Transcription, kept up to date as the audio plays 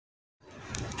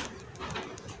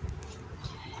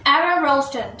world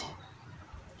student.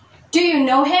 Do you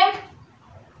know him?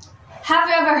 Have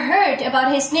you ever heard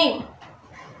about his name?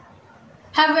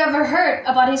 Have you ever heard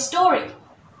about his story?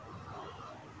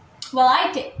 Well,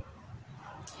 I did.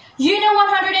 You know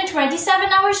 127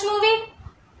 Hours movie?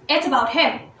 It's about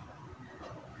him.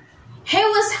 He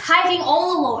was hiking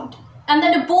all alone, and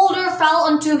then the boulder fell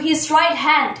onto his right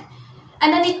hand,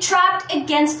 and then he trapped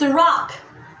against the rock.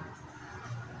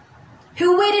 He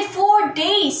waited 4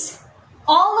 days,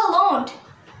 all alone,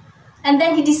 and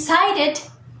then he decided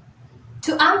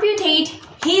to amputate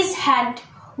his hand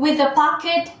with a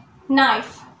pocket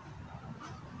knife.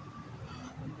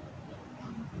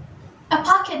 A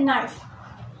pocket knife.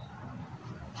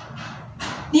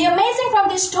 The amazing from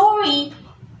this story,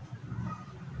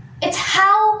 it's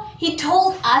how he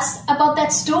told us about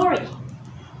that story.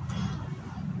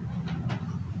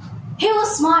 He will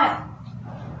smile.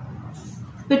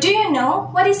 But do you know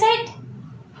what he said?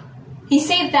 He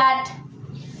said that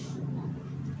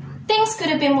things could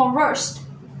have been more worse.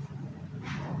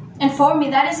 And for me,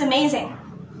 that is amazing.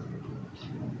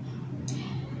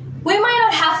 We might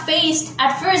not have faced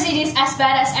adversities as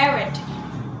bad as Aaron,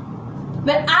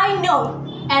 but I know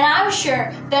and I'm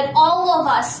sure that all of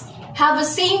us have the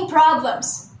same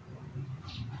problems.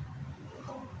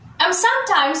 And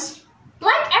sometimes,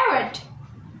 like Aaron,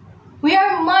 we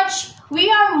are much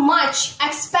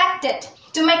expected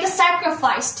to make a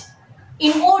sacrifice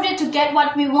in order to get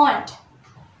what we want.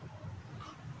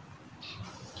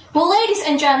 Well, ladies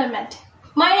and gentlemen,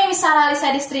 my name is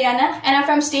Alissa Destrianne and I'm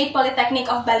from State Polytechnic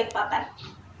of Balikpapan.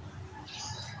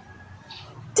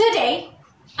 Today,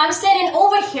 I'm standing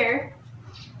over here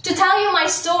to tell you my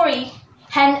story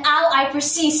and how I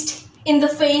persist in the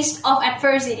face of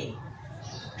adversity.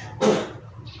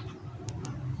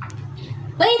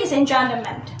 Ladies and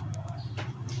gentlemen,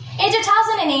 in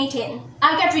 2018,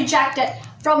 I got rejected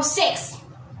from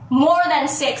more than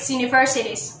six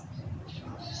universities.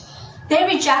 They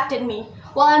rejected me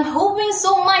while I'm hoping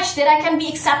so much that I can be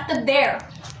accepted there.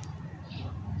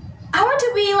 I want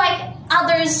to be like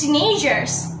other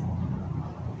teenagers.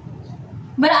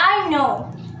 But I know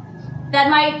that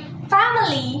my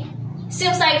family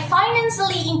seems like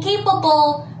financially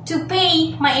incapable to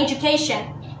pay my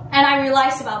education, and I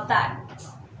realized about that.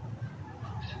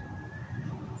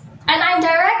 And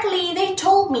indirectly, they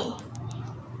told me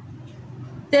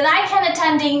that I can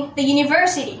attending the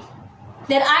university,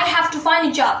 that I have to find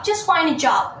a job, just find a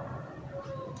job,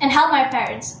 and help my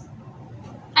parents.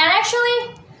 And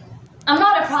actually, I'm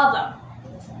not a problem.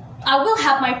 I will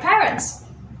help my parents,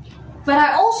 but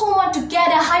I also want to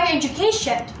get a higher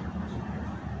education.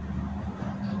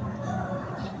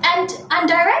 And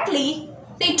indirectly,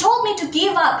 they told me to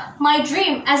give up my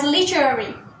dream as a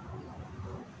literary.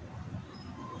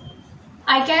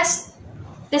 I guess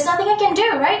there's nothing I can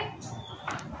do, right?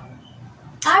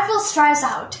 I feel stressed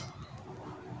out.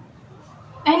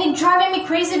 And it's driving me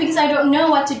crazy because I don't know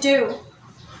what to do.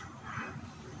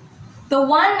 The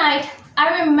one night,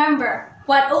 I remember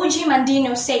what O.G.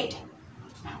 Mandino said.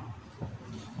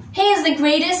 He is the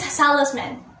greatest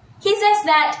salesman. He says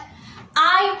that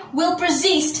I will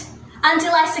persist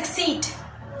until I succeed.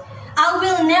 I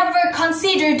will never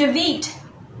consider defeat.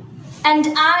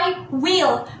 And I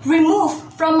will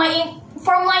remove from my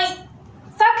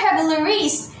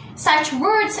vocabularies such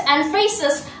words and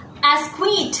phrases as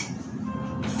quit,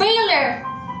 failure.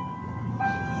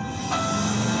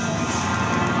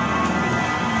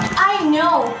 I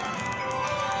know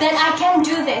that I can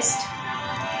do this.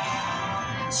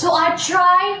 So I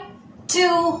try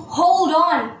to hold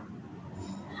on.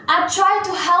 I try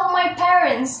to help my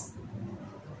parents.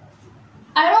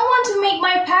 I don't want to make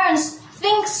my parents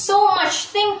think so much,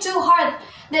 think too hard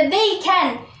that they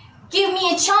can give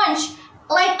me a chance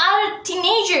like other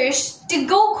teenagers to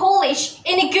go college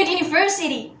in a good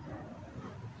university.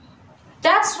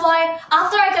 That's why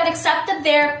after I got accepted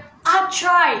there, I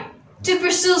try to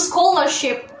pursue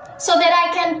scholarship so that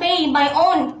I can pay my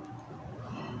own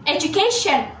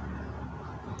education.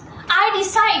 I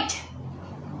decide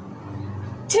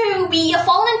to be a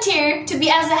volunteer, to be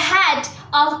as a head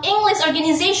of English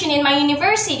organization in my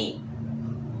university.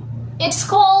 It's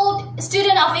called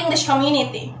Student of English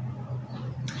Community.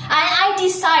 And I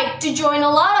decide to join a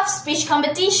lot of speech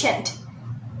competition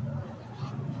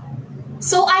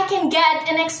so I can get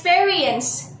an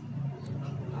experience.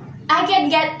 I can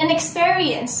get an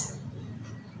experience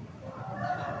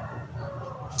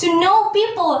to know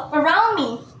people around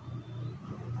me,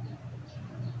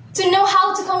 to know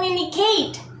how to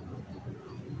communicate,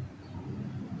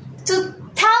 to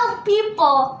tell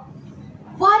people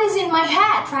what is in my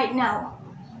head right now.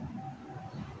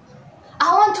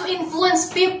 I want to influence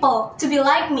people to be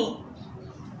like me.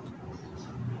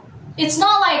 It's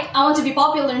not like I want to be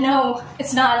popular, no,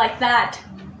 it's not like that.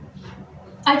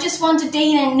 I just want to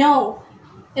date and know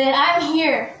that I'm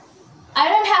here. I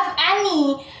don't have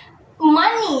any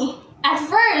money at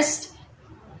first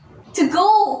to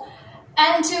go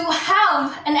and to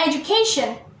have an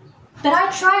education, but I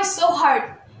try so hard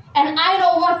and I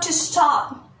don't want to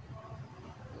stop.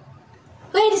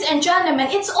 Ladies and gentlemen,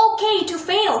 it's okay to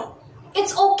fail.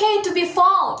 It's okay to be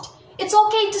fault. It's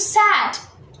okay to sad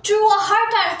through a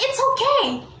hard time. It's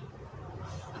okay.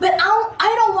 But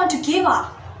I don't want to give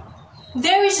up.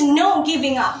 There is no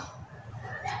giving up.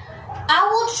 I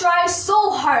will try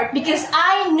so hard because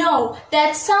I know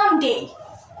that someday,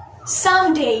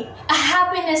 a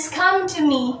happiness come to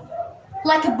me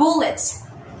like a bullet.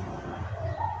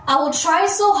 I will try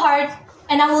so hard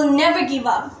and I will never give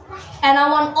up. And I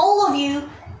want all of you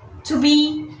to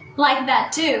be like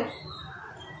that too.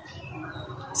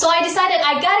 So I decided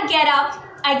I gotta get up,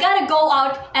 I gotta go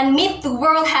out and meet the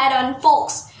world head on,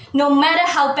 folks, no matter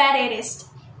how bad it is.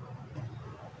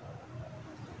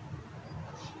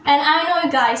 And I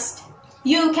know, guys,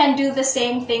 you can do the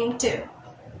same thing too.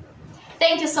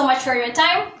 Thank you so much for your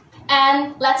time,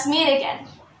 and let's meet again.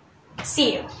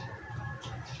 See you.